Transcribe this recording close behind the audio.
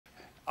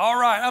All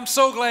right, I'm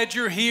so glad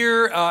you're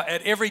here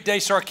at every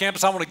Daystar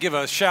campus. I want to give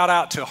a shout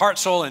out to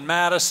Hartselle and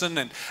Madison,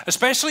 and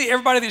especially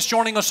everybody that's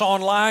joining us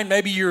online.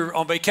 Maybe you're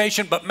on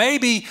vacation, but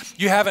maybe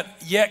you haven't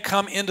yet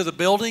come into the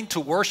building to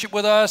worship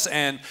with us,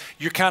 and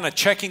you're kind of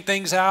checking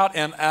things out,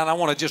 and I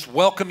want to just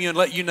welcome you and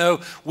let you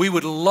know we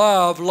would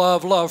love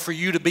for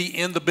you to be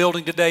in the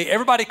building today.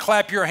 Everybody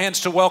clap your hands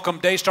to welcome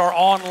Daystar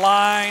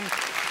Online.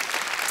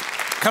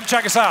 Come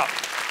check us out.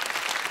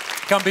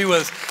 Come be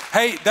with us.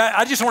 Hey,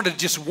 I just wanted to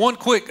just one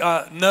quick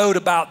note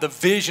about the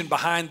vision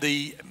behind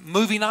the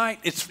movie night.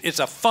 It's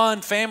a fun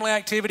family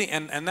activity,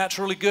 and that's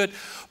really good.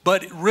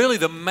 But really,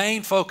 the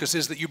main focus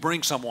is that you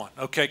bring someone,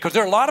 okay? Because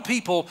there are a lot of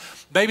people,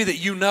 maybe that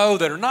you know,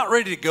 that are not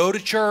ready to go to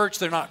church.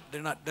 They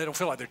don't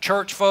feel like they're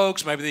church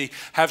folks. Maybe they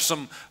have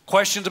some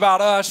questions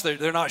about us.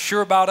 They're not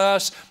sure about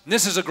us. And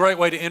this is a great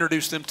way to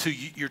introduce them to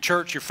your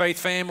church, your faith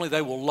family.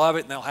 They will love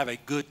it, and they'll have a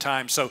good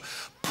time. So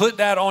put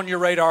that on your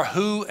radar.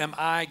 Who am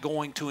I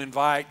going to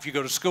invite? If you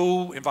go to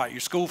school, invite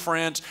your school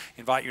friends,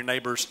 invite your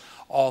neighbors,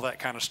 all that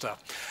kind of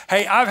stuff.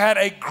 Hey, I've had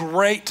a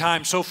great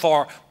time so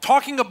far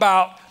talking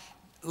about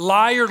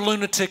liar,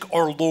 lunatic,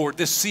 or Lord.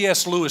 This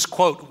C.S. Lewis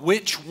quote,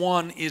 which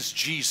one is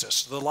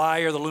Jesus? The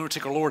liar, the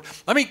lunatic, or Lord?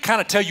 Let me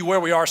kind of tell you where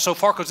we are so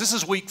far, because this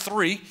is week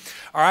 3,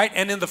 all right?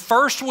 And in the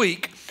first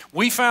week,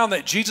 we found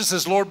that Jesus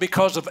is Lord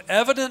because of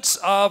evidence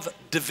of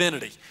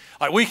divinity.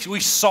 Like we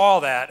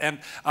saw that, and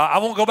I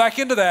won't go back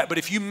into that, but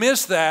if you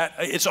missed that,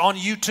 it's on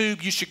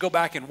YouTube. You should go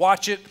back and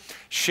watch it,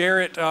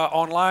 share it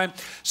online.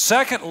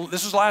 Second,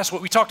 this was last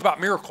week, we talked about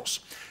miracles,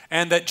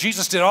 and that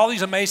Jesus did all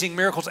these amazing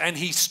miracles, and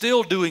he's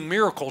still doing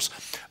miracles.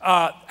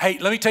 Hey,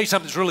 let me tell you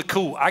something that's really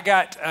cool.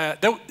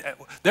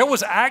 There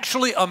was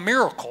actually a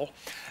miracle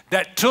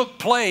that took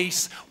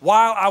place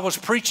while I was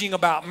preaching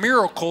about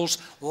miracles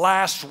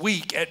last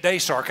week at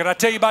Daystar. Can I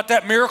tell you about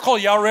that miracle?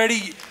 Y'all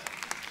ready?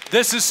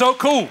 This is so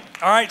cool.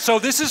 All right, so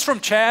this is from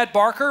Chad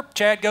Barker.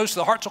 Chad goes to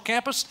the Hartselle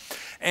campus,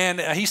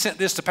 and he sent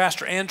this to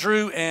Pastor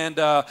Andrew, and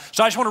so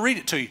I just want to read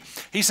it to you.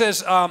 He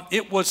says,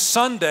 it was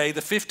Sunday,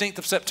 the 15th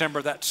of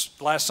September, that's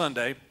last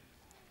Sunday.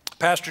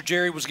 Pastor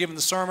Jerry was giving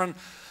the sermon,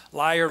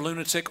 liar,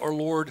 lunatic, or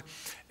Lord,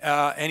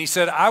 and he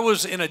said, I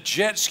was in a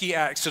jet ski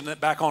accident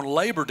back on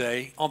Labor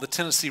Day on the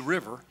Tennessee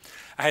River.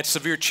 I had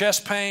severe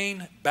chest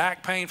pain,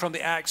 back pain from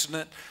the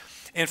accident.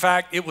 In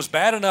fact, it was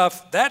bad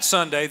enough that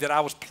Sunday that I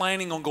was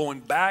planning on going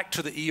back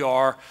to the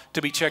ER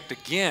to be checked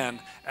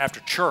again after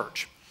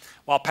church.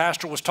 While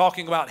Pastor was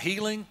talking about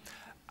healing,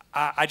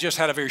 I just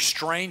had a very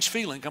strange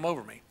feeling come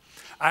over me.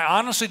 I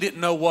honestly didn't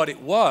know what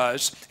it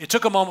was. It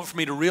took a moment for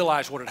me to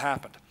realize what had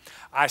happened.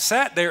 I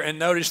sat there and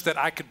noticed that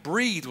I could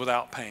breathe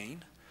without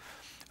pain.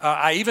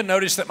 I even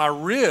noticed that my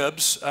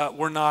ribs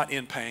were not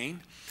in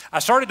pain. I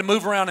started to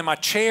move around in my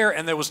chair,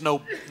 and there was no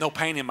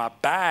pain in my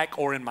back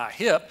or in my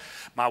hip.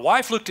 My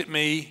wife looked at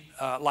me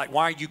like,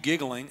 why are you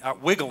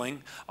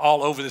wiggling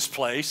all over this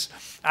place?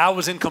 I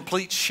was in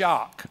complete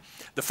shock.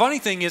 The funny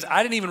thing is,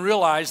 I didn't even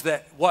realize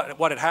that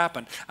what had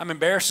happened. I'm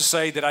embarrassed to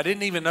say that I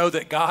didn't even know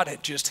that God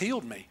had just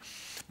healed me.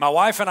 My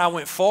wife and I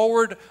went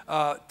forward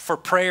for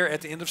prayer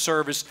at the end of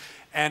service,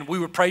 and we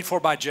were prayed for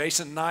by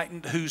Jason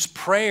Knighton, whose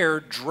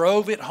prayer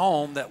drove it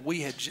home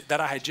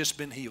that I had just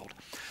been healed.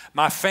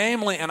 My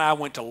family and I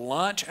went to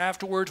lunch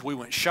afterwards. We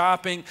went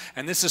shopping,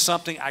 and this is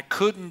something I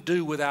couldn't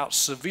do without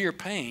severe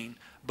pain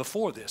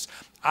before this.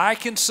 I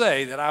can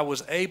say that I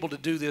was able to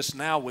do this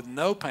now with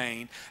no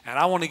pain, and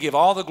I want to give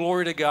all the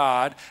glory to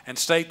God and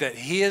state that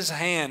His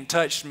hand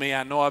touched me.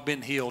 I know I've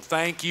been healed.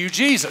 Thank you,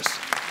 Jesus.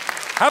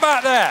 How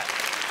about that?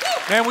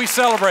 Man, we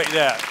celebrate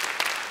that.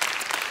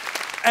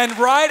 And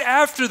right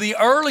after the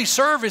early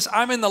service,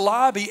 I'm in the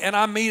lobby, and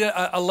I meet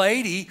a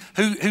lady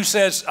who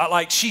says,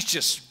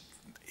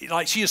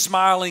 she is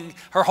smiling.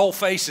 Her whole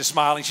face is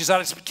smiling. She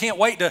said, I can't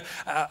wait to,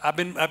 I've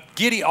been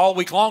giddy all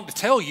week long to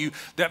tell you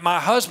that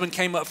my husband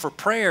came up for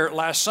prayer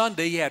last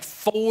Sunday. He had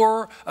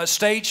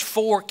stage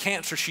 4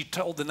 cancer. She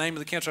told the name of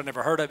the cancer. I'd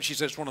never heard of it. She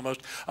said it's one of the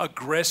most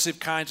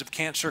aggressive kinds of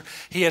cancer.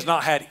 He has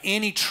not had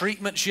any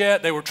treatments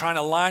yet. They were trying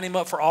to line him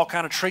up for all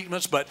kind of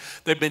treatments, but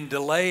they've been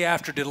delay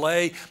after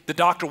delay. The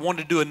doctor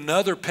wanted to do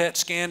another PET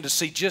scan to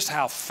see just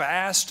how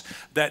fast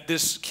that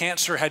this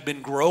cancer had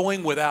been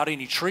growing without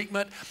any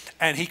treatment.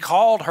 And he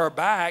called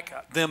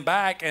them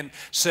back and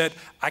said,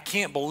 I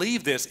can't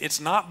believe this. It's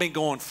not been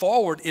going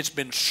forward. It's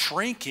been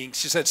shrinking.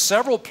 She said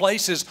several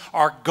places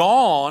are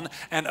gone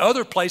and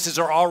other places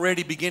are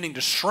already beginning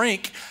to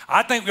shrink.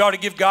 I think we ought to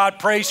give God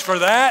praise for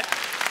that.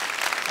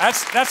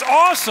 That's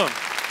awesome.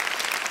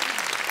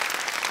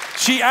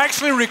 She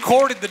actually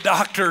recorded the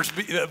doctor's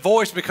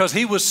voice because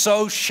he was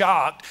so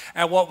shocked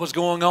at what was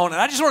going on.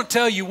 And I just want to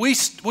tell you,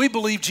 we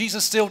believe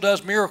Jesus still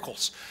does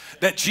miracles.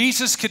 That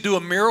Jesus could do a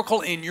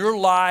miracle in your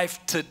life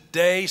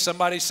today.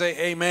 Somebody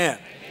say amen.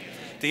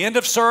 Amen. At the end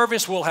of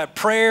service, we'll have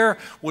prayer.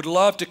 Would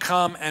love to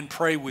come and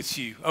pray with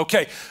you.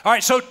 Okay, all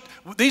right, so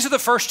these are the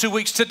first 2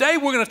 weeks. Today,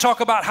 we're going to talk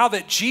about how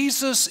that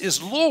Jesus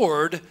is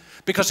Lord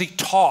because he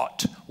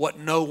taught what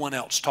no one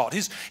else taught.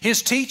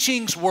 His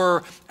teachings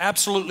were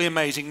absolutely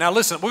amazing. Now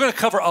listen, we're going to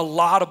cover a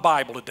lot of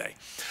Bible today.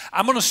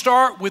 I'm going to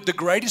start with the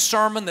greatest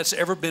sermon that's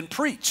ever been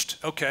preached,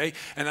 okay?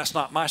 And that's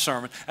not my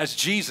sermon. That's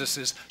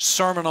Jesus'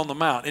 Sermon on the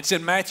Mount. It's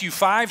in Matthew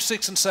 5,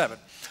 6, and 7.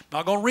 I'm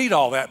not going to read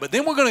all that, but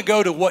then we're going to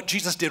go to what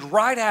Jesus did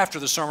right after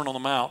the Sermon on the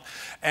Mount,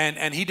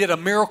 and he did a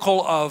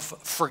miracle of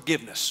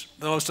forgiveness.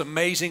 The most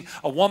amazing.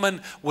 A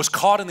woman was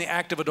caught in the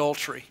act of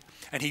adultery,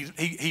 and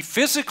he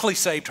physically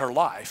saved her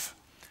life,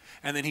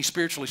 and then he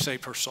spiritually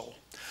saved her soul.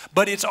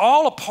 But it's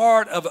all a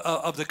part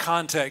of the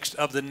context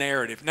of the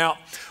narrative. Now,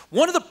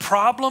 one of the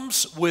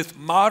problems with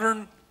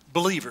modern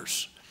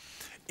believers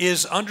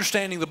is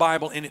understanding the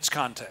Bible in its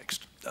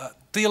context.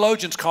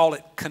 Theologians call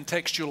it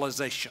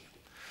contextualization.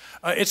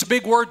 It's a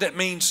big word that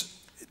means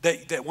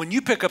that when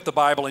you pick up the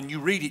Bible and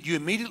you read it, you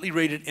immediately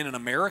read it in an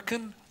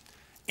American,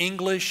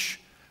 English,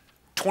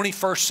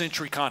 21st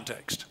century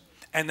context.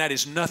 And that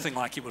is nothing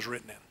like it was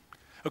written in.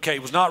 Okay,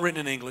 it was not written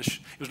in English.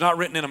 It was not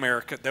written in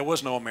America. There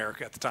was no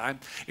America at the time.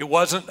 It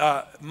wasn't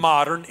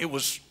modern. It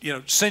was,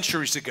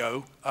 centuries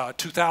ago,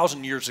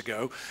 2,000 years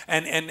ago,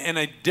 and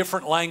a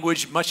different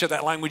language. Much of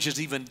that language is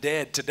even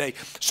dead today.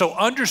 So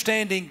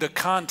understanding the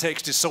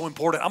context is so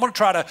important. I'm going to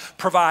try to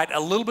provide a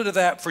little bit of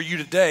that for you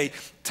today.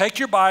 Take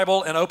your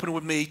Bible and open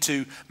with me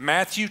to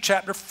Matthew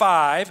chapter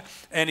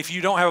 5. And if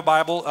you don't have a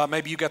Bible,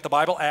 maybe you got the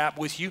Bible app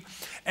with you.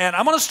 And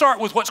I'm going to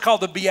start with what's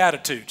called the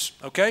Beatitudes,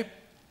 okay?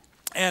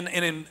 And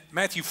in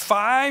Matthew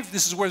 5,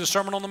 this is where the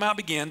Sermon on the Mount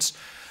begins,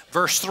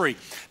 verse 3.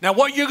 Now,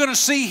 what you're going to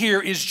see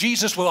here is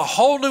Jesus with a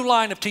whole new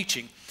line of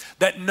teaching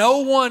that no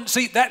one,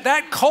 see,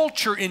 that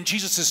culture in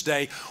Jesus'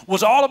 day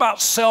was all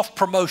about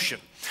self-promotion.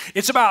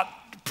 It's about,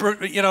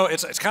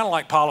 it's kind of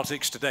like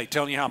politics today,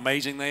 telling you how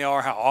amazing they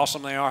are, how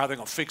awesome they are, how they're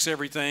going to fix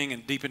everything,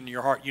 and deep in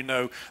your heart,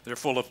 they're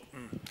full of,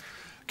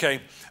 okay.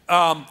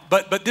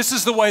 But this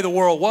is the way the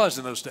world was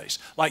in those days.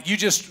 Like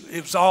it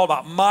was all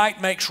about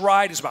might makes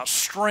right. It's about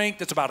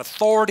strength. It's about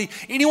authority.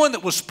 Anyone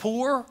that was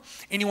poor,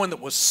 anyone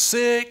that was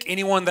sick,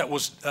 anyone that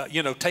was,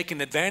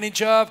 taken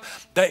advantage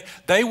of, that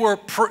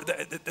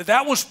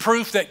was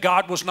proof that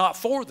God was not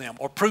for them,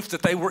 or proof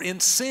that they were in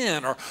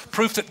sin, or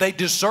proof that they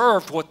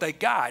deserved what they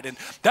got. And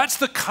that's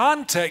the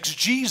context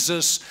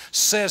Jesus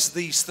says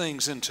these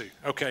things into.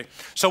 Okay,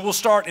 so we'll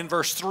start in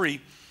verse 3.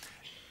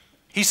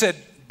 He said,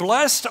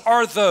 "Blessed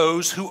are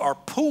those who are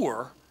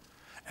poor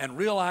and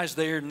realize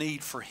their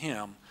need for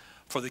him,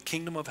 for the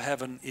kingdom of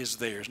heaven is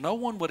theirs." No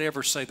one would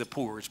ever say the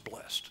poor is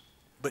blessed,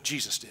 but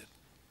Jesus did.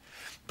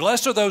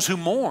 "Blessed are those who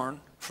mourn,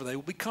 for they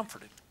will be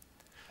comforted."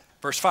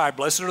 Verse 5,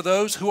 "Blessed are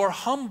those who are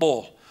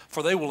humble,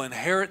 for they will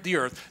inherit the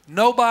earth."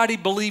 Nobody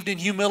believed in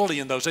humility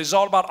in those days. It's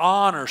all about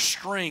honor,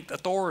 strength,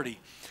 authority.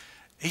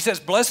 He says,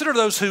 "Blessed are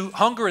those who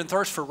hunger and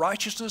thirst for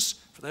righteousness,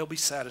 for they will be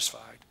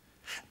satisfied.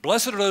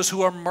 Blessed are those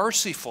who are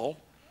merciful,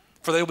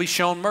 for they will be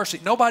shown mercy."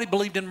 Nobody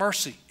believed in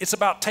mercy. It's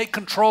about take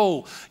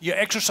control. You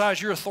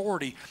exercise your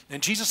authority.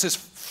 And Jesus is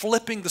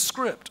flipping the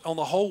script on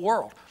the whole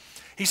world.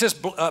 He says,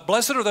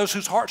 "Blessed are those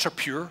whose hearts are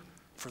pure,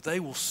 for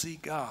they will see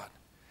God.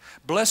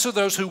 Blessed are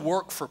those who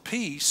work for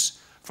peace,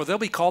 for they'll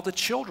be called the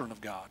children of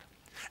God.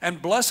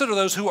 And blessed are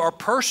those who are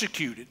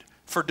persecuted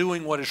for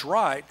doing what is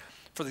right,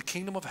 for the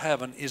kingdom of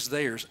heaven is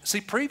theirs."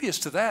 See, previous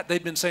to that,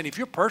 they'd been saying, if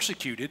you're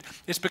persecuted,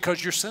 it's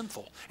because you're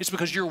sinful. It's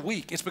because you're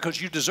weak. It's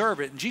because you deserve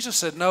it. And Jesus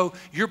said, no,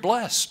 you're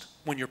blessed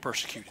when you're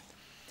persecuted.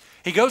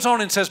 He goes on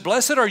and says,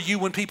 "Blessed are you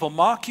when people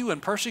mock you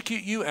and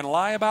persecute you and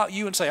lie about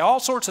you and say all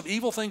sorts of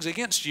evil things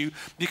against you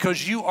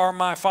because you are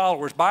my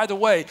followers." By the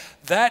way,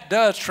 that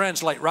does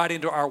translate right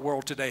into our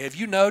world today. Have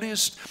you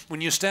noticed when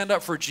you stand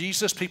up for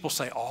Jesus, people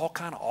say all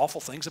kind of awful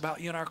things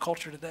about you in our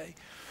culture today?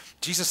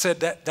 Jesus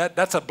said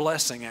that's a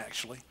blessing,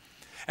 actually.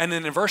 And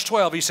then in verse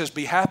 12, he says,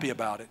 "Be happy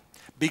about it.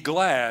 Be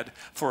glad,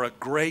 for a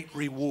great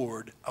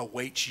reward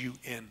awaits you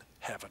in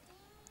heaven."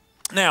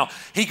 Now,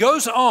 he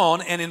goes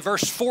on, and in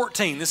verse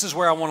 14, this is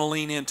where I want to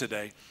lean in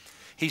today.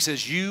 He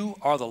says, "You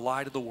are the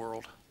light of the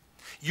world.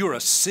 You are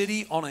a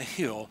city on a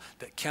hill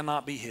that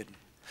cannot be hidden.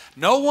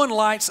 No one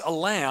lights a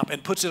lamp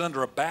and puts it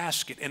under a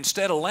basket.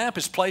 Instead, a lamp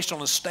is placed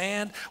on a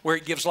stand where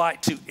it gives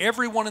light to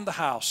everyone in the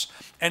house.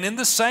 And in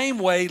the same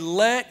way,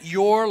 let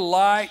your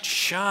light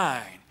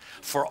shine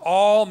for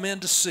all men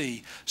to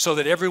see, so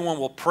that everyone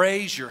will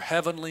praise your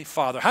heavenly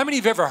Father." How many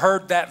of you have ever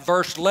heard that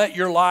verse, let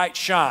your light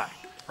shine,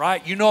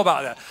 right? You know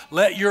about that.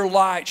 Let your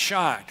light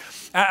shine.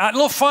 A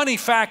little funny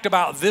fact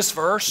about this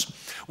verse,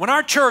 when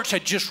our church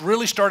had just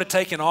really started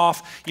taking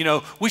off,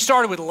 we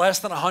started with less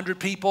than 100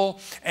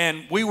 people,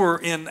 and we were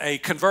in a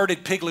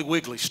converted Piggly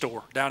Wiggly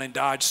store down in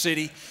Dodge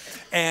City,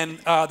 and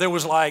there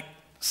was like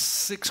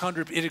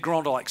 600, it had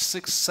grown to like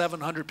 600,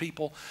 700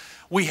 people.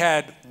 We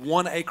had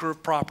 1 acre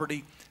of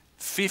property,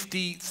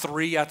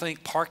 53, I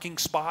think, parking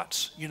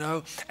spots, you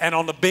know. And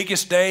on the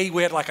biggest day,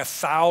 we had like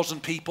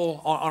 1,000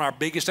 people. On our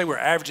biggest day, we were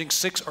averaging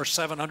 600 or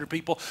 700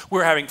 people. We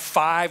were having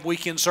 5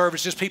 weekend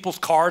services. People's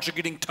cars are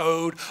getting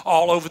towed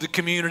all over the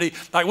community.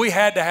 Like, we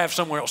had to have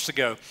somewhere else to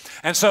go.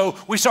 And so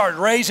we started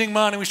raising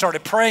money. We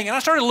started praying, and I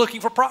started looking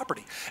for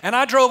property. And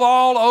I drove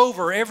all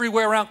over,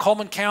 everywhere around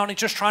Cullman County,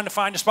 just trying to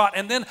find a spot.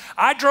 And then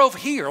I drove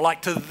here,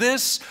 like to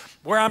this,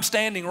 where I'm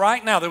standing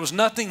right now. There was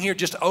nothing here,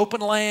 just open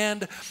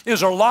land. It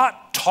was a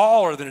lot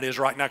taller than it is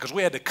right now because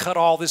we had to cut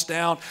all this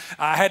down.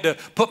 I had to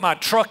put my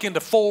truck into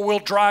 4-wheel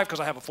drive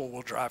because I have a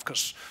 4-wheel drive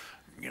because,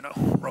 you know,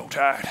 roll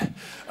tide.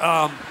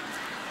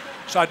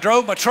 So I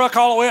drove my truck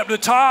all the way up to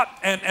the top,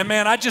 and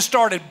man, I just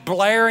started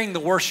blaring the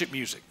worship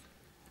music.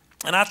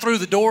 And I threw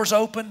the doors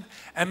open,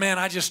 and man,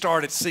 I just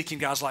started seeking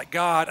guys like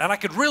God. And I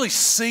could really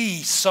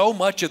see so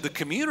much of the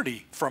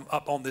community from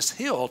up on this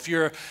hill. If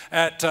you're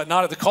at,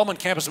 not at the Cullman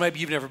campus, maybe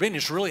you've never been,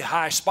 it's a really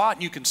high spot,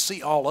 and you can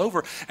see all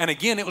over. And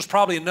again, it was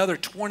probably another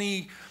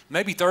 20,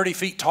 maybe 30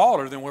 feet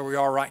taller than where we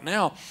are right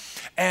now.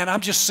 And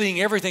I'm just seeing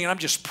everything, and I'm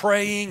just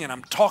praying, and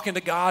I'm talking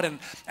to God.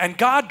 And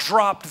God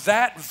dropped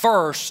that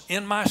verse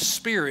in my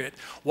spirit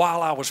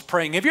while I was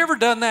praying. Have you ever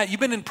done that? You've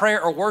been in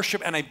prayer or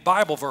worship, and a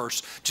Bible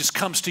verse just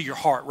comes to your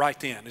heart right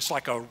then. It's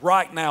like a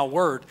right now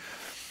word.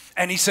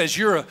 And he says,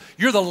 you're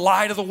the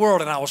light of the world.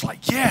 And I was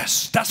like,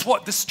 yes, that's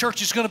what this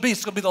church is going to be.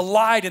 It's going to be the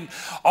light in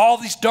all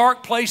these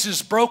dark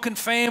places, broken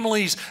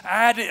families,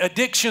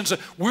 addictions.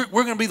 We're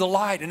going to be the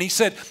light. And he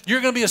said,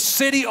 you're going to be a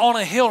city on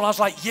a hill. And I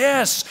was like,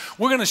 yes,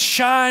 we're going to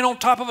shine on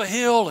top of a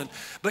hill.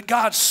 But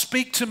God,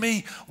 speak to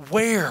me.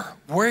 Where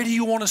do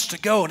you want us to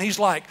go? And he's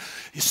like,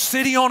 a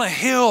city on a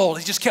hill.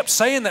 He just kept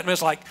saying that. And I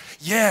was like,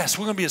 yes,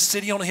 we're going to be a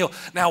city on a hill.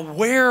 Now,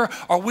 where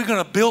are we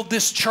going to build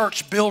this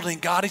church building,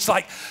 God? He's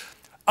like,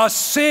 a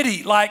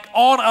city, like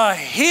on a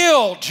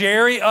hill,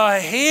 Jerry, a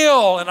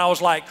hill. And I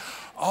was like,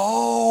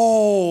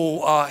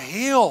 oh, a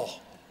hill.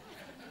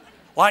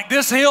 Like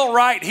this hill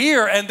right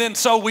here. And then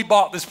so we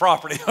bought this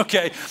property,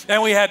 okay?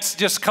 And we had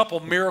just a couple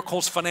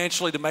miracles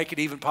financially to make it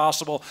even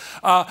possible.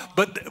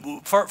 But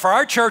for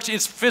our church,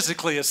 it's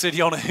physically a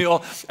city on a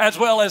hill as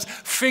well as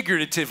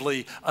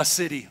figuratively a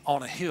city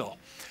on a hill.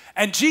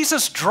 And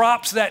Jesus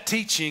drops that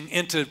teaching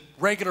into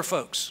regular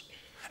folks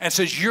and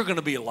says, you're going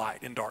to be a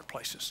light in dark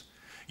places.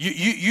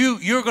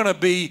 You're going to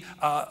be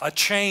a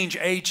change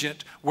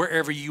agent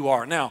wherever you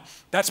are. Now,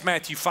 that's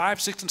Matthew 5,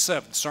 6, and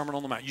 7, Sermon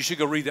on the Mount. You should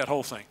go read that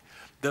whole thing.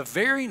 The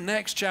very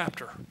next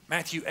chapter,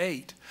 Matthew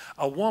 8,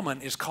 a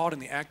woman is caught in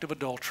the act of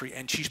adultery,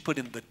 and she's put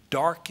in the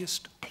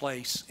darkest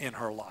place in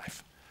her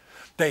life.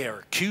 They are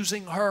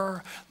accusing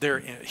her. They're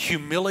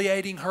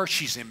humiliating her.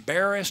 She's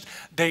embarrassed.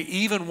 They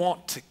even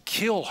want to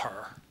kill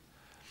her.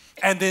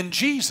 And then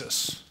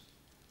Jesus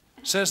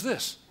says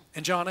this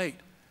in John 8.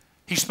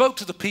 He spoke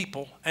to the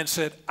people and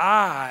said,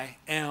 I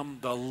am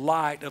the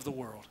light of the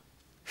world.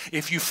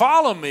 If you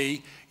follow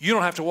me, you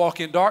don't have to walk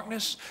in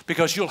darkness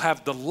because you'll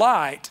have the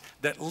light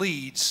that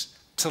leads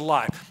to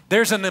life.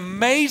 There's an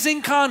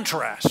amazing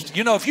contrast.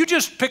 You know, if you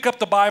just pick up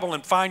the Bible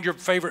and find your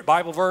favorite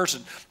Bible verse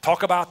and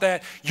talk about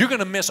that, you're going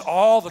to miss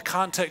all the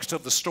context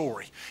of the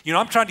story. You know,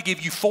 I'm trying to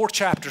give you 4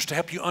 chapters to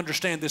help you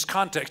understand this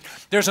context.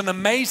 There's an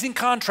amazing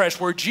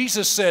contrast where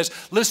Jesus says,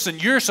 listen,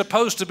 you're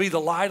supposed to be the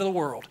light of the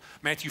world.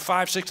 Matthew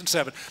 5, 6, and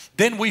 7.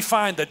 Then we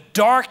find the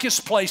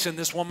darkest place in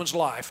this woman's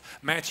life,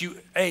 Matthew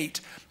 8.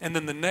 And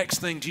then the next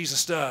thing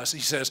Jesus does,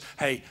 he says,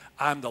 hey,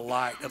 I'm the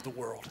light of the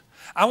world.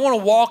 I want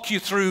to walk you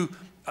through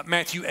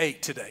Matthew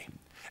 8 today.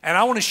 And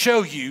I want to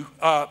show you,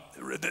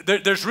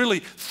 there's really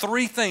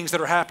 3 things that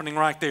are happening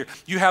right there.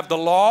 You have the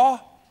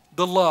law,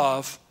 the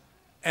love,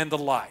 and the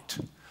light.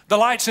 The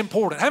light's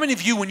important. How many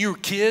of you, when you were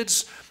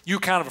kids, you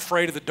were kind of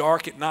afraid of the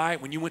dark at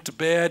night when you went to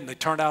bed and they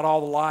turned out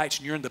all the lights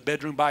and you're in the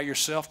bedroom by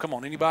yourself? Come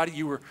on, anybody?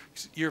 You're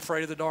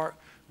afraid of the dark?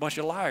 Bunch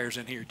of liars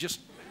in here.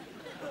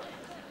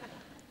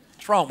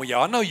 What's wrong with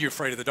y'all? I know you're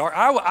afraid of the dark.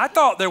 I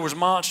thought there was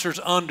monsters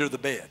under the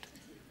bed.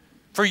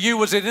 For you,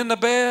 was it in the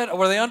bed, or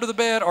were they under the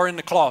bed, or in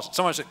the closet?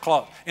 Somebody said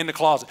in the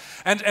closet.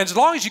 And as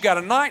long as you got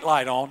a night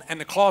light on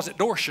and the closet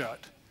door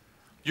shut,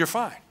 you're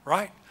fine,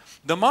 right?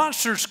 The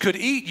monsters could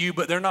eat you,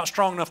 but they're not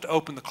strong enough to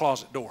open the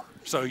closet door.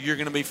 So you're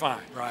going to be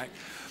fine, right?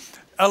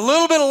 A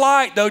little bit of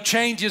light, though,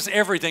 changes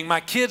everything. My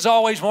kids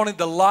always wanted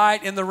the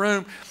light in the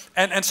room.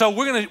 And so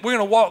we're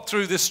gonna walk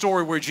through this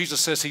story where Jesus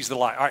says he's the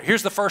light. All right,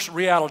 here's the first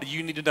reality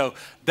you need to know.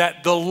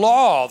 That the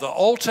law, the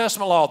Old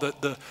Testament law,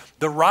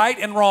 the right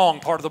and wrong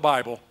part of the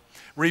Bible,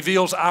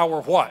 reveals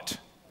our what?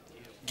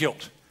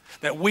 Guilt.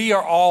 That we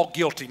are all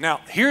guilty.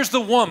 Now, here's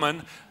the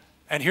woman,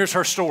 and here's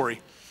her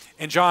story.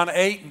 In John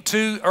 8 and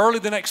 2, early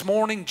the next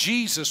morning,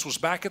 Jesus was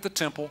back at the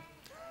temple.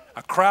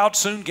 A crowd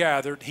soon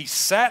gathered. He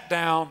sat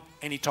down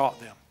and he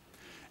taught them.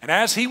 And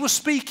as he was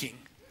speaking,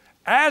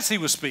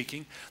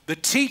 the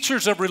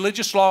teachers of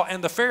religious law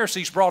and the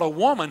Pharisees brought a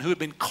woman who had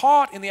been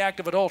caught in the act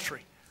of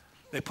adultery.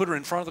 They put her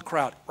in front of the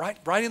crowd,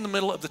 right in the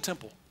middle of the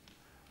temple.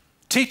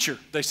 Teacher,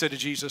 they said to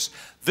Jesus,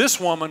 this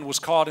woman was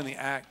caught in the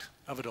act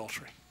of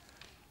adultery.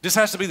 This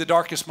has to be the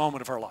darkest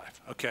moment of her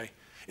life, okay?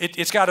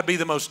 It's got to be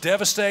the most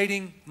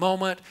devastating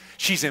moment.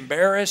 She's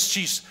embarrassed.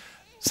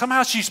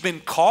 Somehow she's been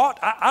caught.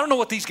 I don't know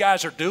what these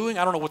guys are doing.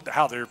 I don't know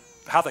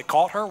how they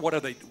caught her. Were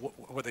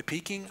they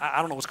peeking?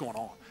 I don't know what's going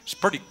on. It's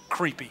pretty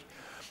creepy.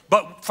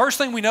 But first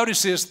thing we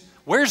notice is,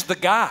 where's the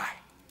guy?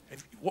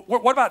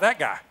 What about that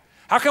guy?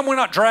 How come we're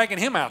not dragging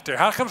him out there?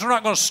 How come we're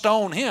not going to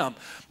stone him?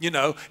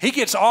 He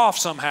gets off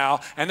somehow,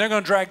 and they're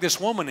going to drag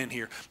this woman in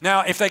here.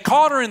 Now, if they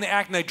caught her in the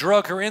act and they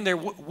drug her in there,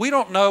 we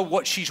don't know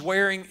what she's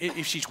wearing,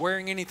 if she's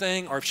wearing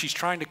anything or if she's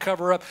trying to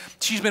cover up.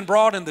 She's been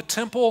brought in the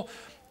temple.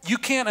 You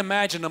can't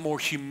imagine a more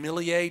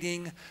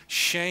humiliating,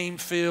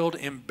 shame-filled,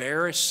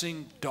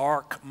 embarrassing,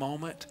 dark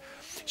moment.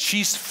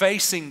 She's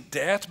facing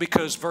death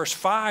because verse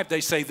 5,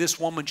 they say this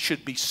woman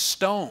should be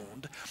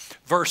stoned.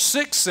 Verse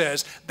 6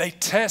 says they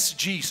test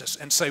Jesus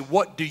and say,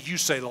 what do you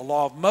say? The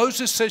law of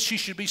Moses says she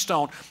should be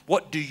stoned.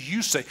 What do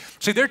you say?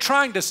 See, they're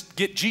trying to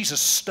get Jesus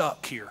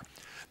stuck here.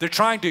 They're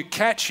trying to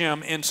catch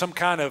him in some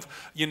kind of,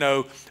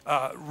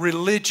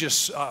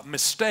 religious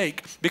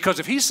mistake. Because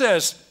if he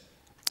says,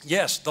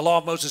 yes, the law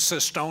of Moses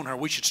says stone her,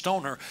 we should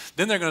stone her,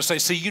 then they're going to say,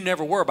 see, you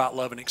never were about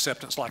love and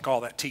acceptance like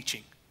all that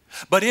teaching.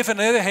 But if on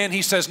the other hand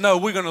he says, no,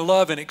 we're going to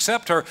love and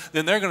accept her,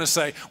 then they're going to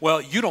say,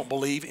 well, you don't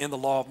believe in the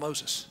law of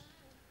Moses.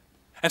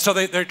 And so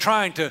they're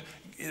trying to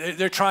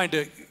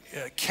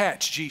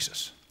catch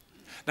Jesus.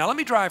 Now let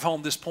me drive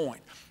home this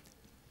point.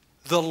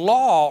 The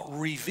law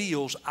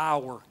reveals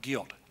our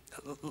guilt.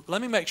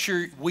 Let me make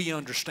sure we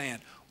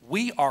understand.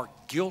 We are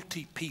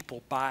guilty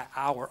people by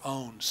our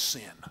own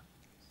sin.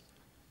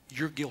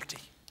 You're guilty.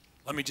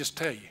 Let me just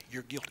tell you,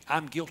 you're guilty.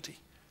 I'm guilty.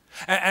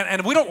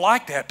 And we don't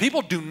like that.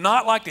 People do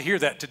not like to hear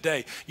that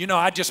today.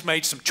 I just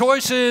made some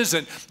choices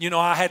and,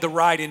 I had the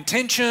right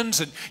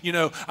intentions and,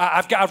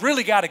 I've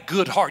really got a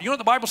good heart. You know what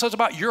the Bible says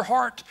about your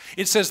heart?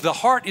 It says the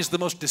heart is the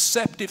most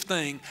deceptive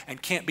thing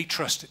and can't be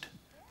trusted.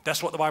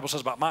 That's what the Bible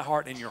says about my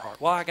heart and your heart.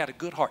 Well, I got a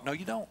good heart. No,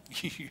 you don't.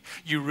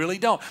 You really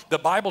don't. The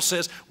Bible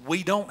says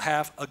we don't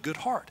have a good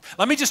heart.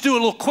 Let me just do a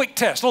little quick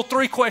test, a little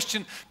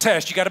 3-question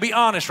test. You got to be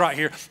honest right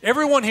here.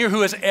 Everyone here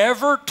who has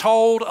ever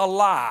told a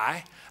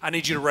lie, I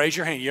need you to raise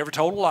your hand. You ever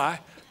told a lie?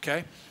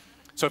 Okay.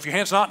 So if your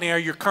hand's not in the air,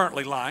 you're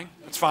currently lying.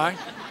 That's fine.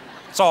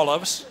 It's all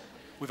of us.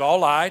 We've all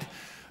lied,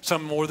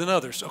 some more than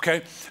others.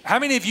 Okay. How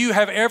many of you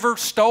have ever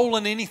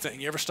stolen anything?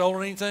 You ever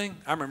stolen anything?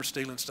 I remember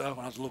stealing stuff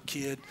when I was a little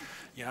kid.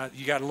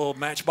 You got a little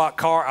Matchbox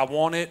car. I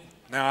want it.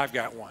 Now I've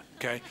got one.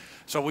 Okay.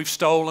 So we've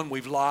stolen.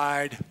 We've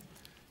lied.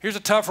 Here's a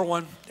tougher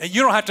one. And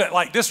you don't have to,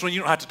 like this one, you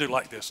don't have to do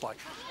like this. Like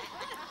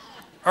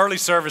early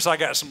service, I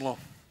got some little.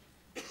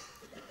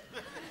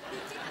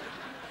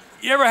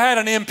 You ever had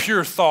an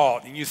impure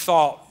thought and you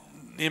thought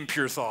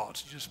impure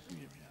thoughts? You just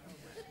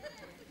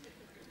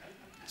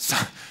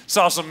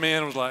saw some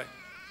men was like,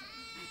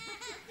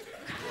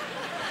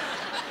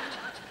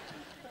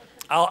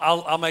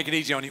 I'll make it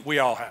easy on you. We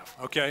all have,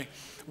 okay?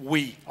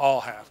 We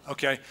all have,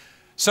 okay?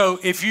 So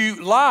if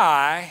you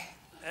lie,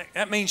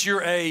 that means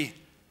you're a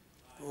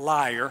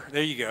liar.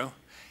 There you go.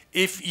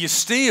 If you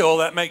steal,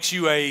 that makes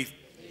you a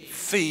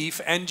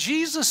thief. And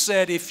Jesus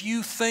said, if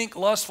you think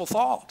lustful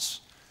thoughts,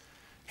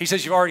 he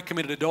says you've already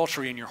committed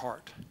adultery in your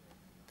heart.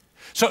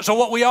 So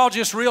what we all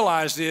just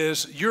realized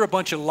is you're a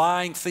bunch of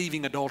lying,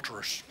 thieving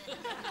adulterers.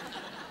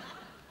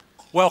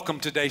 Welcome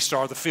to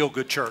Daystar, the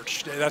feel-good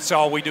church. That's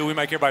all we do. We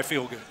make everybody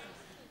feel good.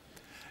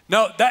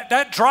 No,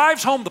 that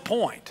drives home the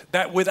point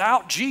that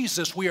without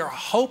Jesus, we are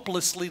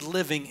hopelessly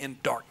living in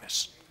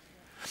darkness.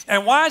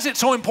 And why is it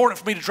so important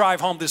for me to drive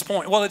home this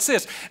point? Well, it's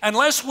this.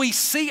 Unless we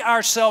see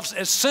ourselves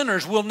as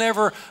sinners, we'll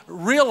never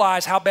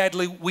realize how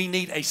badly we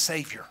need a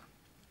Savior.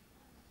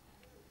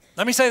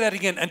 Let me say that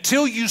again.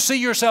 Until you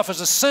see yourself as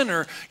a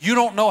sinner, you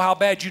don't know how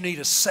bad you need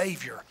a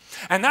Savior.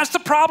 And that's the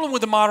problem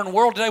with the modern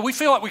world today. We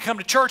feel like we come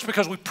to church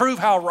because we prove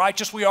how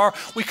righteous we are.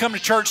 We come to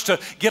church to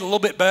get a little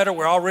bit better.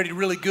 We're already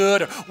really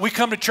good. Or we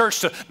come to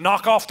church to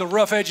knock off the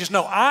rough edges.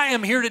 No, I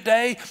am here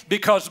today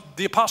because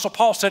the Apostle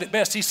Paul said it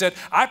best. He said,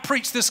 I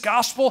preach this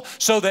gospel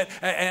so that,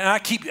 and I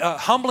keep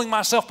humbling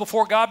myself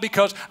before God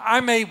because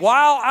I may,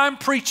 while I'm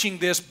preaching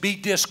this, be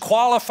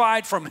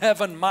disqualified from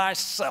heaven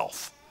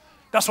myself.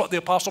 That's what the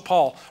Apostle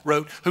Paul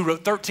wrote, who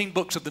wrote 13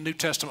 books of the New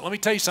Testament. Let me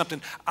tell you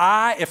something.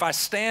 If I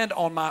stand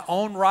on my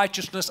own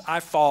righteousness, I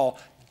fall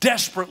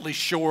desperately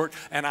short,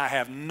 and I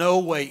have no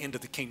way into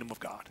the kingdom of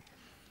God.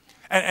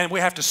 And we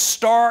have to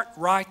start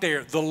right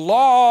there. The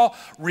law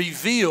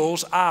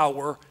reveals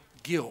our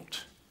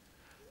guilt.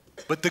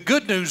 But the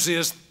good news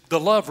is the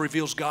love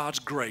reveals God's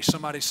grace.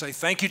 Somebody say,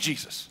 thank you,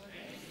 Jesus.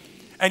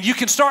 And you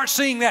can start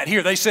seeing that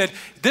here. They said,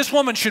 this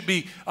woman should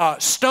be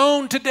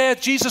stoned to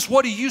death. Jesus,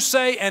 what do you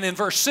say? And in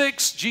verse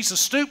 6, Jesus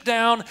stooped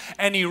down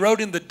and he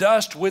wrote in the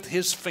dust with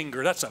his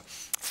finger. That's a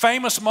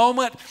famous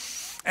moment.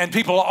 And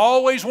people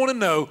always want to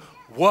know,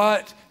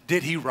 what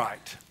did he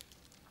write?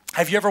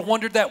 Have you ever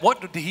wondered that?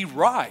 What did he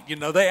write?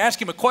 They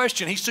ask him a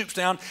question. He stoops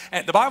down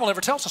and the Bible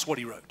never tells us what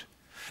he wrote.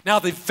 Now,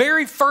 the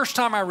very first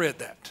time I read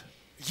that,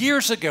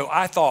 years ago,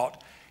 I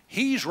thought,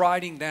 he's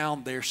writing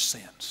down their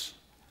sins.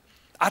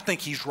 I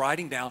think he's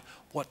writing down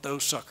what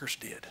those suckers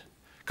did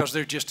because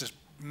they're just as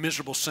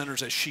miserable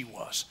sinners as she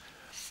was.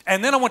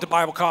 And then I went to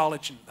Bible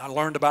college and I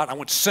learned about it. I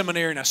went to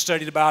seminary and I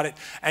studied about it.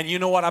 And you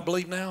know what I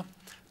believe now?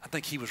 I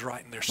think he was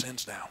writing their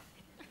sins down.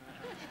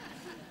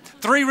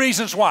 3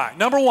 reasons why.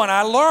 Number one,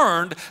 I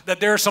learned that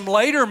there are some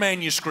later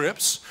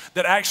manuscripts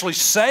that actually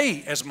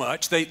say as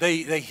much. They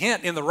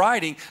hint in the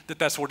writing that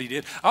that's what he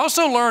did. I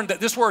also learned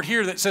that this word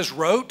here that says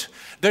wrote,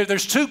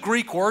 there's 2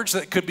 Greek words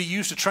that could be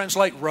used to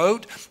translate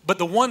wrote, but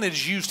the one that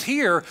is used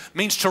here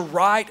means to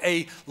write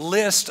a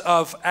list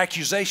of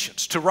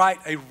accusations, to write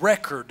a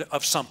record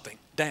of something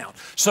down.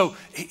 So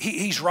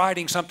he's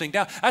writing something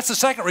down. That's the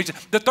second reason.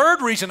 The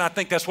third reason I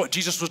think that's what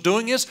Jesus was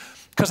doing is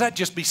because that'd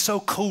just be so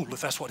cool if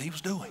that's what he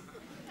was doing.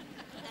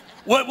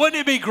 Wouldn't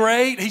it be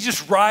great? He's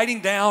just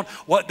writing down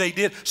what they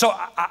did. So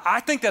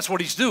I think that's what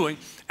he's doing.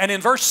 And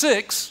in verse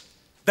 6,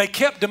 they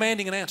kept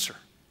demanding an answer.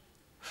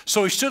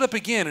 So he stood up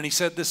again and he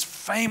said this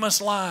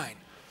famous line.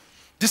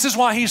 This is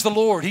why he's the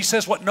Lord. He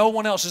says what no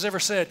one else has ever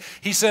said.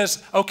 He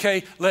says,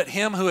 okay, let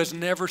him who has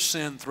never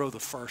sinned throw the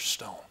first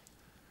stone.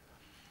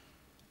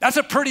 That's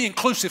a pretty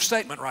inclusive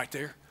statement right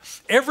there.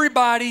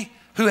 Everybody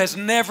who has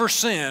never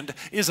sinned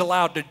is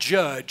allowed to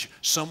judge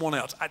someone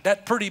else.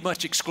 That pretty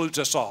much excludes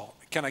us all.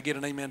 Can I get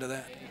an amen to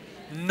that?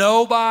 Amen.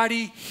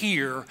 Nobody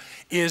here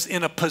is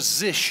in a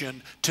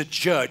position to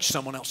judge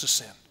someone else's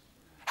sin.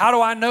 How do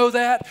I know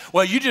that?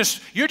 Well, you're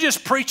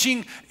just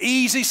preaching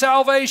easy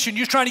salvation.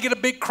 You're trying to get a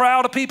big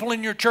crowd of people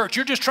in your church.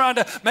 You're just trying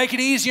to make it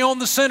easy on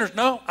the sinners.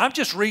 No, I'm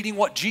just reading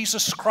what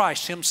Jesus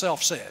Christ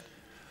himself said.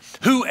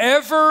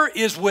 Whoever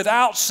is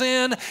without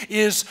sin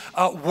is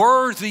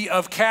worthy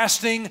of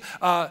casting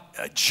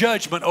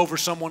judgment over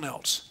someone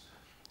else.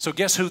 So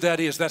guess who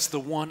that is? That's the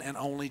one and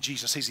only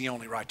Jesus. He's the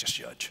only righteous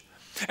judge.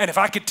 And if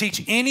I could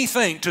teach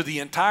anything to the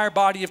entire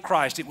body of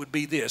Christ, it would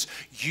be this.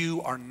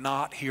 You are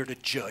not here to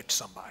judge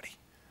somebody.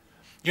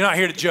 You're not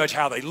here to judge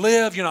how they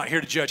live. You're not here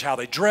to judge how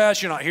they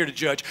dress. You're not here to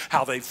judge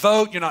how they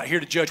vote. You're not here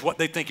to judge what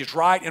they think is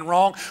right and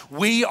wrong.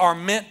 We are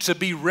meant to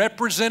be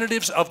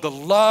representatives of the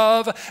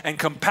love and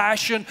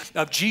compassion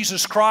of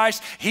Jesus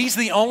Christ. He's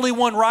the only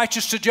one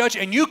righteous to judge,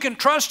 and you can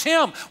trust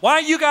him. Why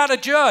you got to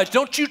judge?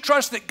 Don't you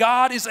trust that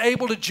God is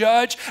able to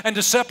judge and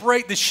to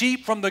separate the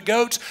sheep from the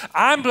goats?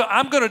 I'm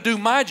going to do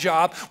my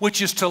job,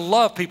 which is to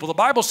love people. The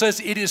Bible says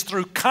it is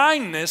through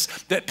kindness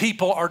that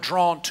people are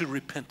drawn to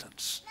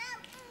repentance.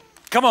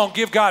 Come on,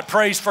 give God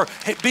praise for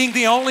being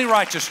the only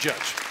righteous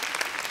judge.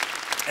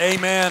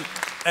 Amen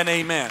and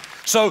amen.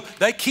 So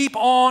they keep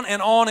on and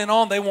on and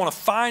on. They want to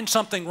find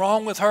something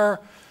wrong with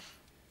her.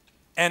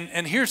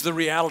 And here's the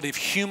reality of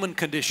human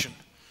condition.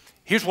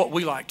 Here's what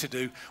we like to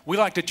do. We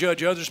like to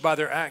judge others by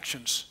their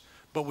actions,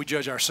 but we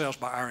judge ourselves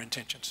by our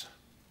intentions.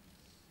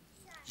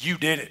 You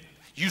did it.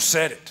 You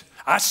said it.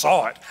 I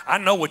saw it. I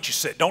know what you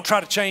said. Don't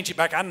try to change it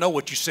back. I know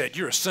what you said.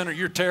 You're a sinner.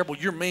 You're terrible.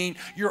 You're mean.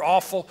 You're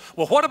awful.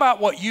 Well, what about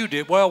what you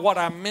did? Well, what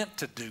I meant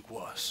to do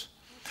was.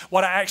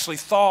 What I actually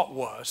thought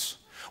was.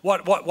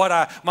 What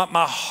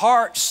my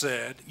heart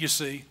said, you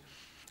see.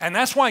 And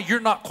that's why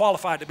you're not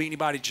qualified to be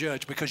anybody's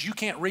judge, because you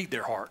can't read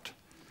their heart.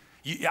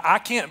 I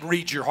can't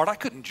read your heart. I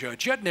couldn't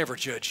judge you. I'd never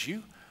judge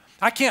you.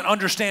 I can't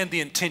understand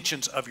the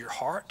intentions of your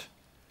heart.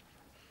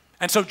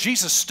 And so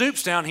Jesus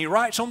stoops down, he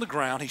writes on the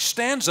ground, he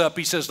stands up,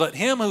 he says, let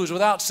him who is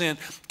without sin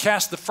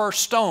cast the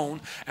first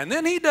stone. And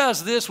then he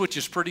does this, which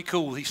is pretty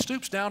cool. He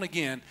stoops down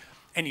again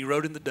and he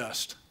wrote in the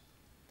dust.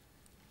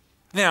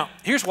 Now,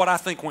 here's what I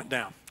think went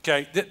down,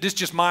 okay? This is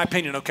just my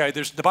opinion, okay?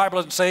 The Bible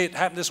doesn't say it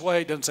happened this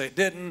way, it doesn't say it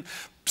didn't.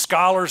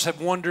 Scholars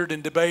have wondered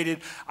and debated.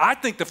 I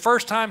think the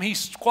first time he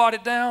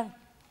squatted down,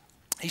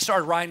 he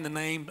started writing the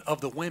name of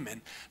the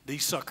women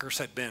these suckers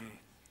had been,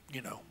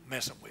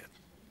 messing with.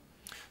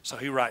 So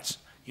he writes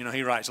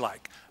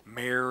like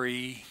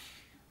Mary,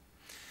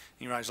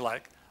 he writes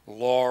like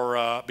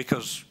Laura,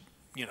 because,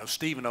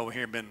 Stephen over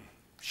here had been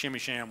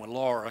shimmy-sham with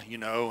Laura,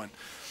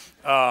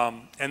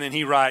 and then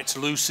he writes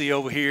Lucy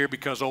over here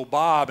because old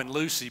Bob and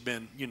Lucy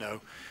been,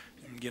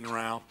 getting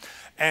around.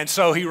 And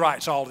so he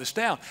writes all this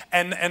down,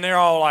 and they're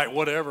all like,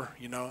 whatever,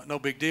 no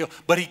big deal.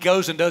 But he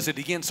goes and does it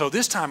again. So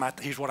this time,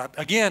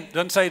 again,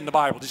 doesn't say it in the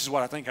Bible. This is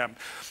what I think happened.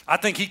 I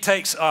think he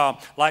takes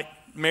like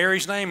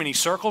Mary's name and he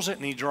circles it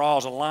and he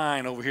draws a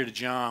line over here to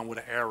John with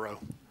an arrow.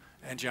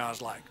 And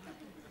John's like,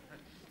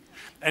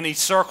 and he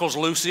circles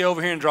Lucy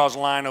over here and draws a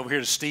line over here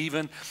to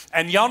Stephen.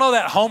 And y'all know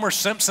that Homer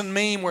Simpson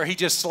meme where he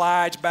just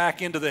slides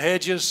back into the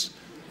hedges?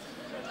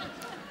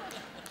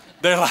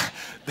 They're like,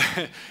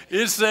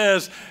 it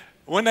says,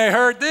 when they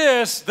heard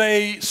this,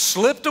 they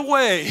slipped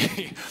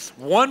away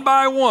one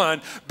by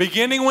one,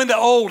 beginning when that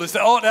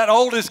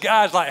oldest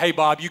guy's like, hey,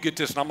 Bob, you get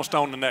this, and I'm going to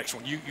stone the next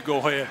one. You go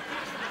ahead.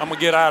 I'm going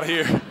to get out of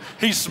here.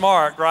 He's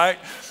smart, right?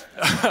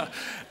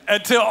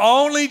 Until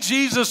only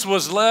Jesus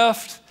was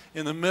left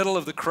in the middle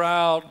of the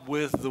crowd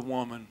with the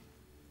woman.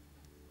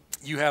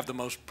 You have the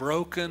most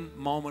broken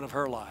moment of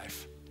her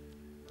life.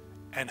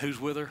 And who's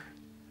with her?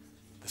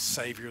 The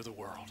Savior of the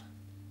world.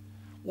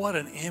 What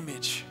an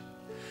image.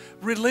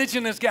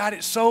 Religion has got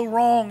it so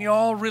wrong,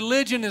 y'all.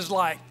 Religion is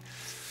like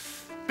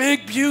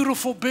big,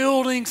 beautiful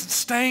buildings and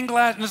stained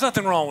glass. And there's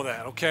nothing wrong with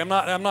that, okay? I'm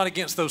not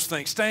against those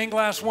things. Stained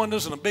glass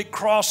windows and a big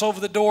cross over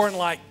the door and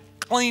like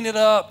clean it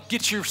up,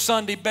 get your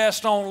Sunday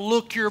best on,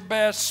 look your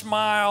best,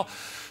 smile,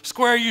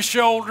 square your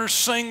shoulders,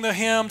 sing the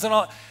hymns and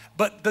all.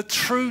 But the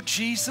true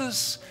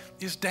Jesus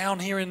is down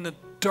here in the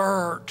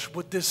dirt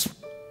with this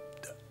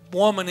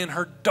woman in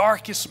her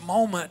darkest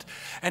moment,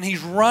 and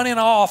he's running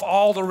off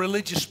all the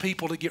religious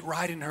people to get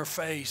right in her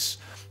face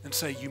and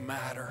say, you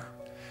matter.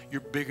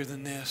 You're bigger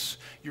than this.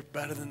 You're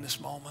better than this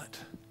moment.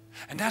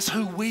 And that's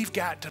who we've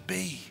got to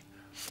be.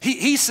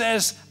 He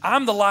says,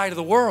 I'm the light of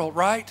the world,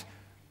 right?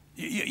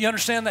 You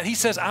understand that? He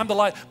says, I'm the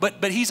light.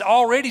 But he's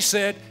already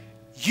said,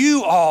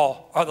 you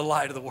all are the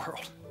light of the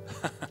world.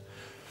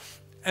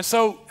 And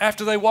so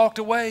after they walked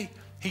away,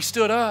 he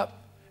stood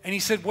up and he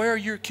said, where are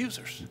your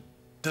accusers?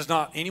 Does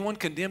not anyone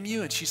condemn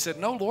you? And she said,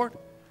 no, Lord.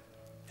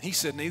 And he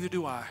said, neither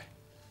do I.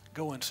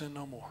 Go and sin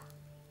no more.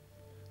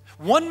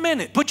 1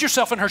 minute, put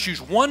yourself in her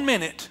shoes. 1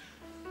 minute,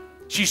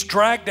 she's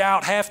dragged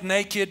out half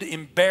naked,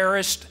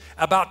 embarrassed,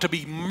 about to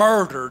be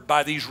murdered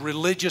by these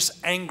religious,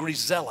 angry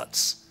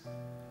zealots.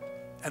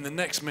 And the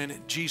next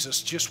minute,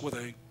 Jesus, just with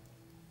a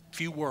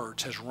few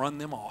words, has run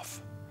them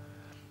off.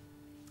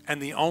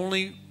 And the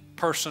only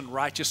person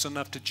righteous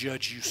enough to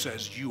judge you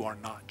says, you are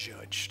not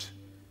judged.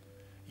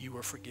 You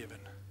are forgiven.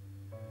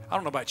 I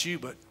don't know about you,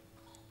 but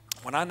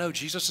when I know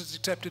Jesus has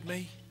accepted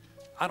me,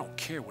 I don't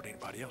care what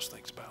anybody else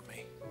thinks about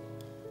me.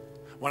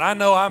 When I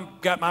know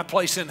I've got my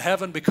place in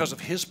heaven because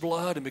of his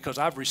blood and because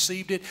I've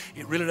received it,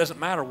 it really doesn't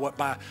matter what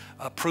my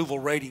approval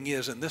rating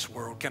is in this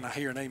world. Can I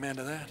hear an amen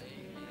to that?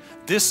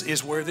 This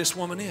is where this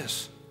woman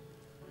is.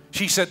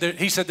 He said,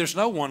 there's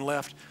no one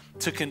left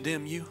to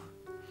condemn you.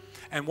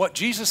 And what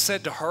Jesus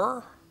said to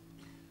her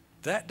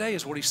that day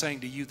is what he's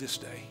saying to you this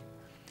day.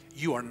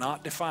 You are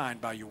not defined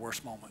by your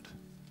worst moment.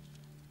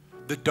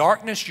 The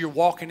darkness you're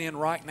walking in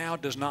right now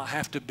does not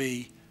have to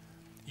be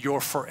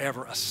your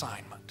forever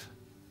assignment.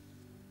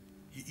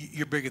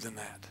 You're bigger than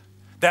that.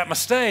 That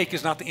mistake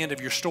is not the end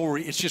of your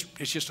story. It's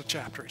just a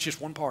chapter. It's just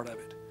one part of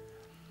it.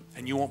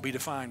 And you won't be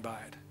defined by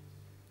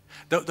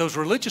it. Those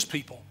religious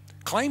people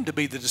claim to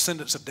be the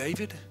descendants of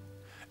David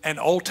and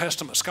Old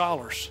Testament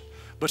scholars.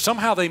 But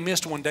somehow they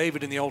missed when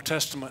David in the Old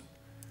Testament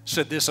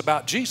said this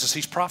about Jesus.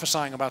 He's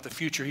prophesying about the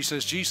future. He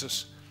says,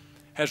 Jesus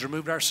has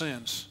removed our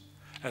sins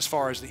as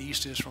far as the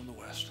east is from the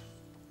west.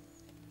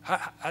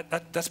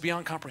 That's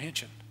beyond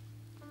comprehension.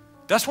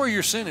 That's where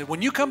your sin is.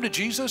 When you come to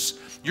Jesus,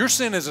 your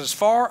sin is as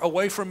far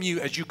away from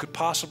you as you could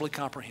possibly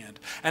comprehend.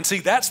 And see,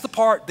 that's the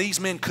part these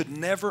men could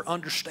never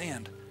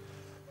understand.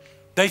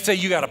 They say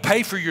you got to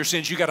pay for your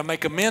sins. You got to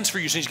make amends for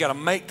your sins. You got to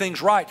make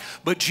things right.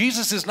 But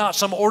Jesus is not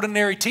some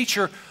ordinary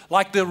teacher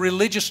like the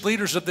religious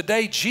leaders of the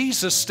day.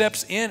 Jesus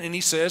steps in and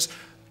he says,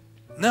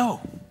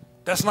 no,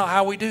 that's not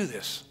how we do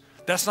this.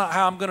 That's not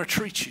how I'm going to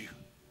treat you.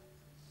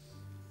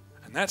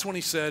 And that's when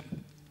he said,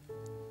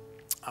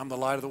 I'm the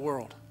light of the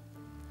world.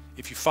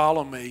 If you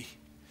follow me,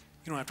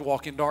 you don't have to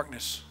walk in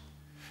darkness.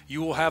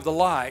 You will have the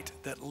light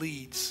that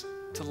leads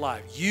to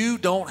life. You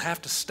don't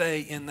have to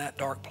stay in that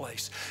dark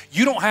place.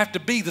 You don't have to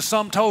be the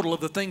sum total of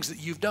the things that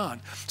you've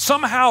done.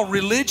 Somehow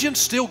religion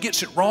still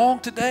gets it wrong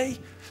today,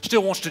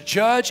 still wants to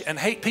judge and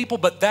hate people,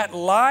 but that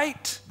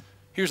light,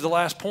 here's the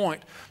last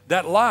point,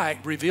 that light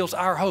reveals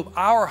our hope.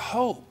 Our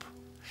hope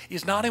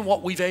is not in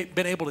what we've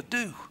been able to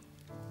do.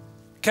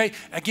 Okay,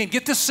 again,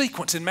 get this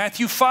sequence. In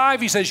Matthew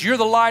 5, he says, you're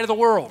the light of the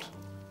world.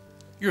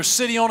 You're a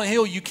city on a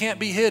hill, you can't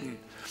be hidden.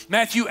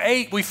 Matthew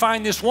 8, we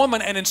find this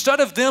woman, and instead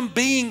of them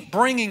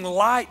bringing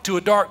light to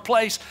a dark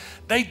place,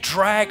 they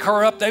drag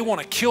her up, they want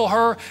to kill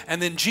her,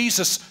 and then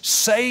Jesus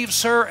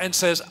saves her and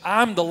says,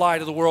 I'm the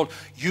light of the world.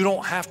 You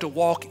don't have to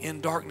walk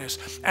in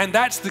darkness. And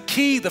that's the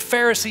key the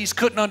Pharisees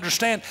couldn't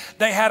understand.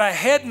 They had a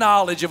head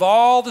knowledge of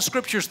all the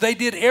scriptures. They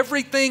did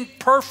everything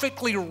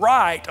perfectly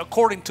right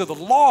according to the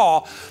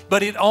law,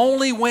 but it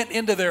only went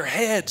into their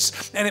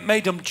heads, and it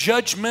made them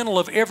judgmental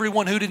of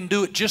everyone who didn't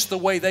do it just the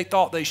way they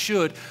thought they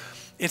should.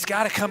 It's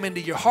got to come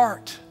into your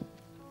heart.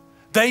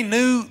 They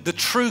knew the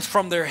truth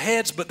from their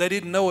heads, but they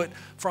didn't know it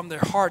from their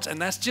hearts. And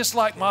that's just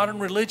like modern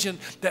religion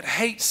that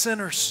hates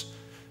sinners.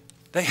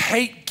 They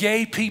hate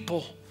gay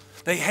people.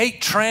 They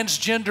hate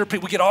transgender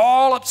people. We get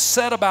all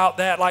upset about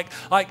that, like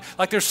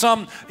there's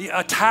some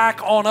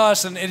attack on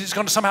us and it's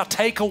going to somehow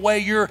take away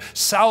your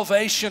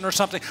salvation or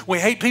something. We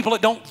hate people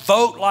that don't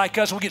vote like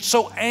us. We get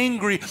so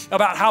angry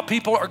about how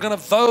people are going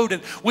to vote,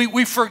 and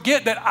we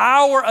forget that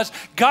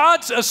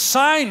God's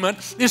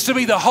assignment is to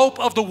be the hope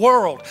of the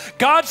world.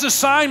 God's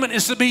assignment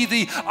is to be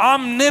the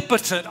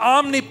omnipotent,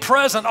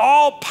 omnipresent,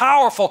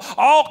 all-powerful,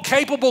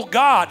 all-capable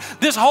God.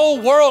 This whole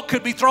world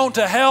could be thrown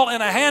to hell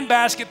in a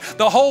handbasket.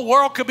 The whole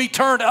world could be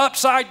turned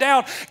upside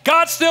down.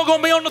 God's still going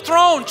to be on the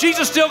throne.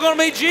 Jesus is still going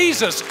to be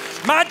Jesus.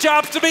 My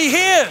job's to be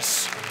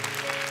his.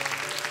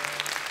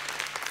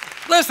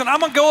 Listen,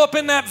 I'm going to go up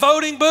in that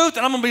voting booth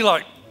and I'm going to be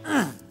like,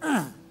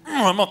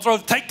 I'm going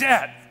to take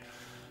that.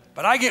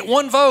 But I get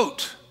one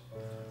vote.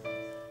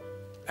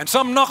 And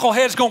some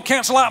knucklehead's going to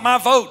cancel out my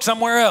vote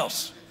somewhere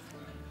else.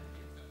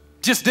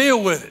 Just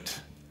deal with it.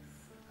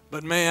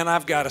 But man,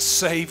 I've got a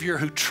Savior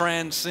who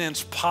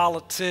transcends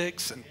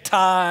politics and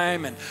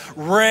time and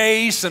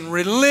race and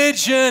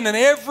religion and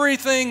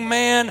everything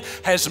man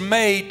has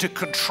made to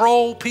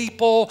control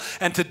people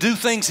and to do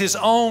things his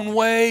own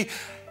way.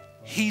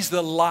 He's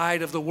the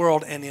light of the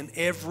world, and in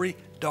every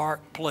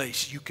dark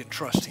place you can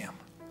trust him.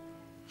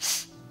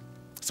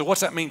 So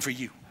what's that mean for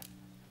you?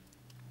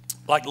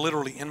 Like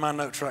literally in my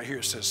notes right here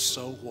it says,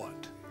 so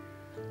what?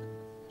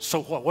 So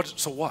what?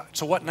 So what?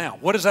 So what now?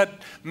 What does that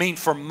mean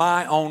for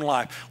my own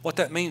life? What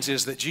that means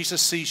is that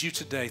Jesus sees you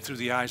today through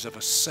the eyes of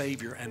a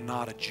Savior and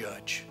not a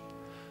judge.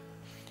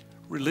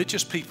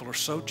 Religious people are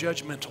so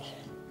judgmental.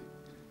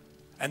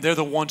 And they're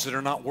the ones that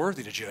are not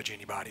worthy to judge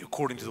anybody,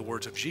 according to the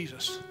words of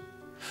Jesus.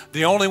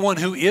 The only one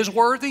who is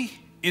worthy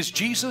is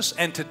Jesus.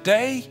 And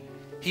today,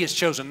 he has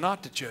chosen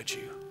not to judge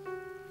you.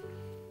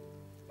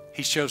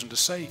 He's chosen to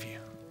save you.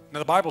 Now,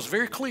 the Bible's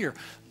very clear.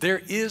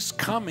 There is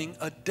coming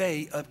a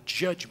day of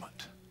judgment.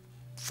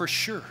 For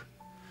sure.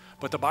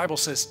 But the Bible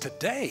says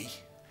today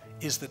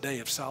is the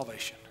day of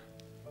salvation.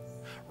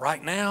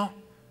 Right now,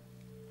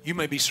 you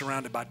may be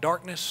surrounded by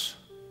darkness,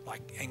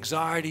 like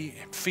anxiety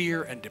and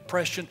fear and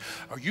depression,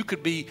 or you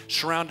could be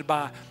surrounded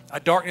by a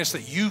darkness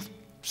that you've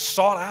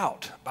sought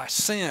out by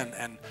sin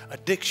and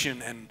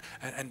addiction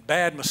and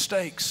bad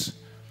mistakes.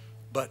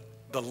 But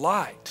the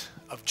light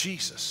of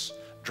Jesus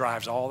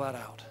drives all that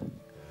out.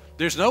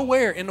 There's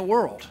nowhere in the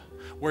world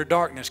where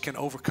darkness can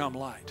overcome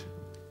light.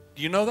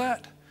 Do you know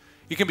that?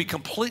 You can be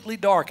completely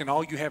dark and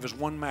all you have is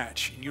one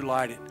match and you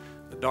light it,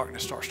 the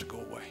darkness starts to go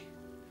away.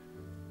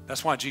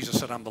 That's why Jesus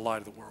said, I'm the light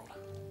of the world.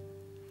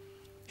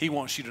 He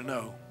wants you to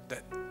know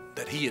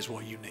that he is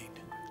what you need.